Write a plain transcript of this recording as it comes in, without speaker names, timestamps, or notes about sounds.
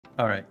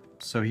All right,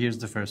 so here's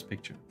the first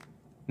picture.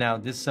 Now,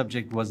 this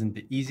subject wasn't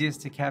the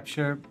easiest to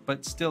capture,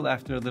 but still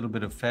after a little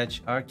bit of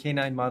fetch, our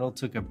K9 model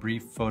took a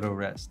brief photo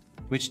rest.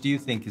 Which do you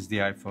think is the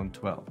iPhone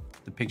 12?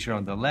 The picture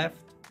on the left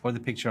or the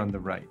picture on the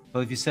right?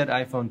 Well, if you said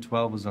iPhone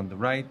 12 was on the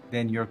right,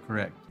 then you're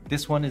correct.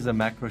 This one is a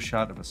macro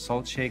shot of a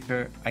salt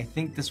shaker. I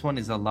think this one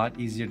is a lot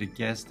easier to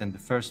guess than the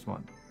first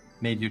one.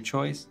 Made your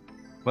choice?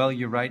 Well,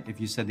 you're right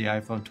if you said the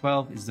iPhone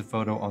 12 is the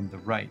photo on the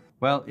right.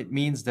 Well, it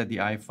means that the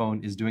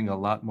iPhone is doing a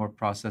lot more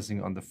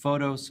processing on the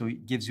photo, so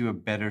it gives you a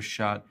better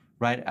shot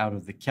right out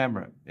of the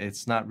camera.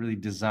 It's not really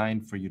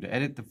designed for you to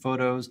edit the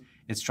photos.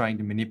 It's trying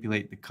to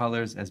manipulate the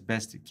colors as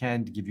best it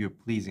can to give you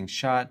a pleasing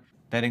shot.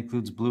 That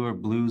includes bluer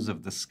blues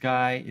of the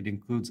sky. It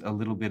includes a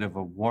little bit of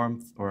a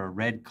warmth or a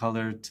red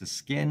color to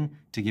skin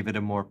to give it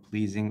a more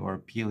pleasing or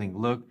appealing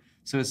look.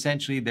 So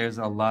essentially, there's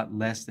a lot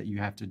less that you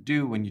have to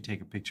do when you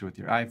take a picture with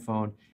your iPhone.